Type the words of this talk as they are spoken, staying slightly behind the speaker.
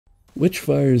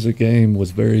Witchfire is a game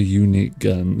with very unique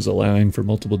guns, allowing for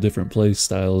multiple different play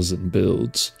styles and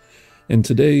builds. And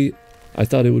today, I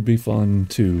thought it would be fun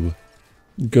to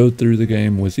go through the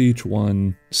game with each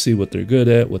one, see what they're good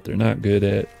at, what they're not good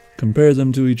at, compare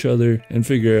them to each other, and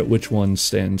figure out which one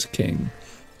stands king.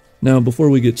 Now, before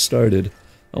we get started,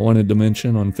 I wanted to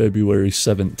mention on February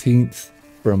 17th,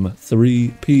 from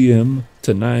 3 p.m.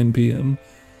 to 9 p.m.,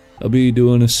 I'll be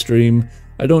doing a stream.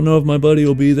 I don't know if my buddy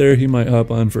will be there, he might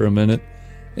hop on for a minute,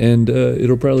 and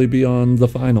it'll probably be on the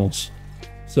finals.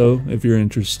 So, if you're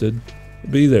interested,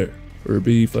 be there, or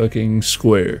be fucking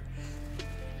square.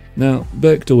 Now,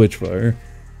 back to Witchfire.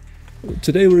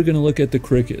 Today we're going to look at the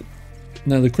Cricket.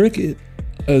 Now the Cricket,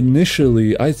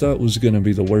 initially I thought was going to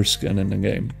be the worst gun in the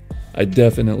game. I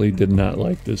definitely did not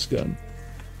like this gun.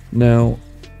 Now,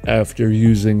 after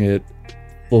using it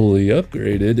fully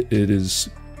upgraded,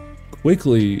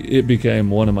 it became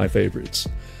one of my favorites.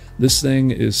 This thing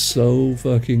is so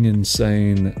fucking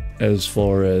insane as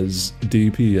far as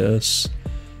DPS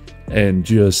and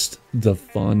just the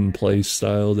fun play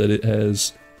style that it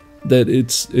has, that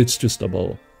it's just a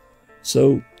ball.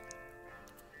 So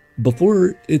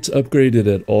before it's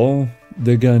upgraded at all,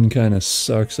 the gun kind of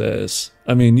sucks ass.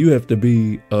 I mean, you have to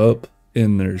be up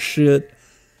in their shit.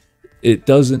 It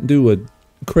doesn't do a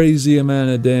crazy amount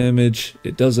of damage.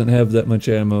 It doesn't have that much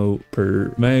ammo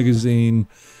per magazine.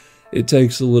 It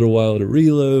takes a little while to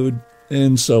reload,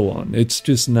 and so on. It's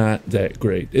just not that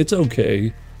great. It's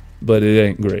okay, but it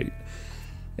ain't great.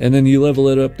 And then you level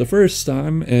it up the first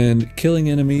time, and killing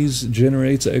enemies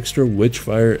generates extra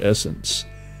Witchfire essence.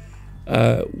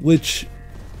 Which,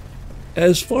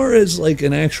 as far as like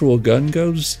an actual gun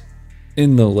goes,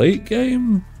 in the late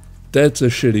game, that's a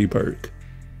shitty perk.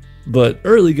 But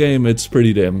early game, it's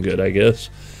pretty damn good, I guess.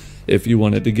 If you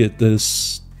wanted to get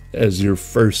this as your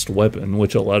first weapon,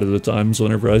 which a lot of the times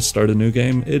whenever I start a new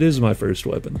game, it is my first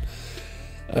weapon.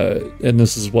 And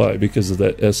this is why, because of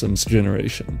that essence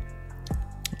generation.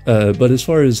 But as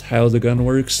far as how the gun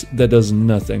works, that does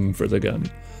nothing for the gun.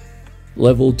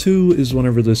 Level 2 is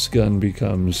whenever this gun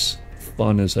becomes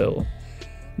fun as hell.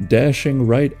 Dashing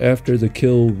right after the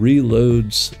kill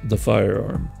reloads the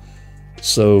firearm.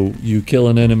 So you kill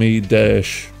an enemy,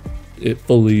 dash, it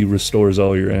fully restores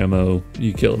all your ammo,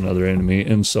 you kill another enemy,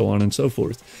 and so on and so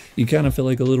forth. You kind of feel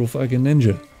like a little fucking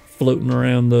ninja floating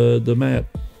around the map,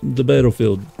 the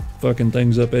battlefield, fucking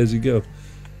things up as you go.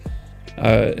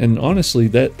 And honestly,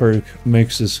 that perk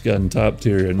makes this gun top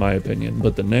tier in my opinion,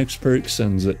 but the next perk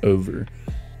sends it over.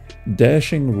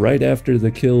 Dashing right after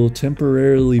the kill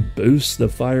temporarily boosts the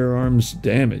firearm's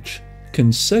damage.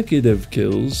 Consecutive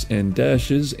kills and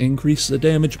dashes increase the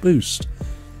damage boost.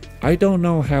 I don't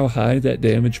know how high that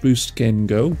damage boost can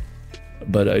go,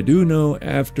 but I do know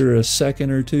after a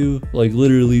second or two, like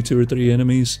literally 2 or 3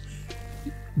 enemies,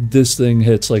 this thing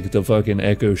hits like the fucking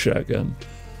Echo shotgun.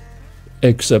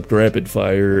 Except rapid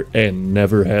fire and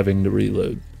never having to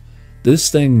reload.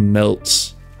 This thing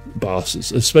melts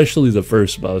bosses, especially the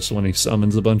first boss when he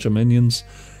summons a bunch of minions.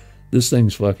 This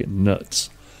thing's fucking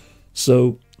nuts.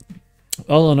 So,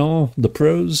 all in all, the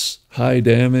pros: high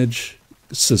damage,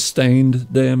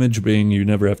 sustained damage, being you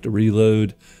never have to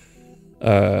reload,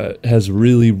 has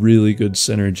really, really good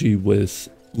synergy with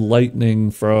lightning,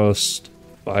 frost,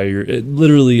 fire,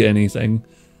 literally anything.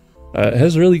 It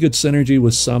has really good synergy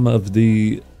with some of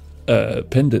the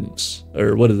pendants,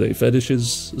 or what are they,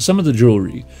 fetishes? Some of the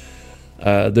jewelry.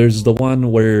 There's the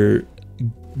one where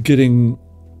hitting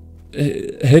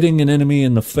an enemy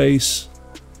in the face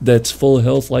that's full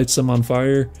health lights them on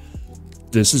fire.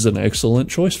 This is an excellent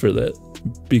choice for that,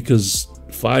 because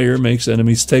fire makes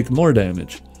enemies take more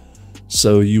damage.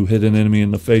 So you hit an enemy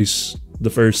in the face the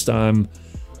first time,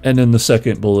 and then the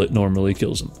second bullet normally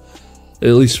kills them.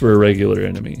 At least for a regular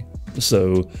enemy.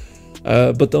 So,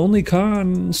 but the only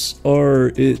cons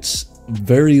are it's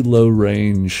very low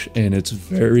range, and it's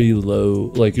very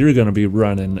low, like you're gonna be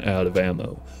running out of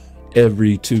ammo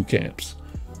every 2 camps.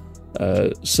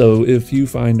 So if you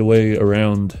find a way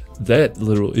around that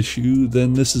little issue,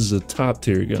 then this is a top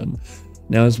tier gun.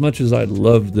 Now, as much as I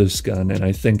love this gun, and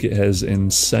I think it has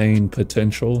insane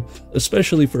potential,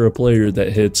 especially for a player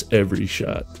that hits every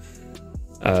shot,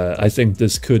 I think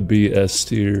this could be S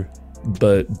tier,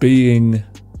 but being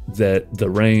that the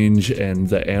range and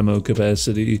the ammo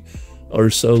capacity are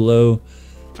so low,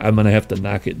 I'm gonna have to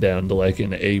knock it down to like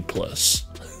an A+.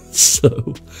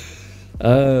 So,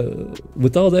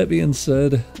 with all that being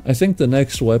said, I think the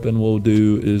next weapon we'll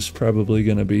do is probably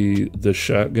gonna be the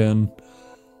shotgun.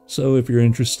 So if you're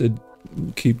interested,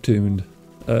 keep tuned.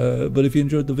 But if you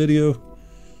enjoyed the video,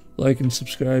 like and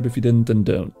subscribe. If you didn't, then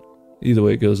don't. Either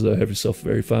way it goes, though, have yourself a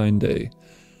very fine day.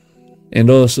 And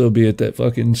also be at that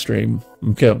fucking stream.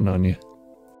 I'm counting on you.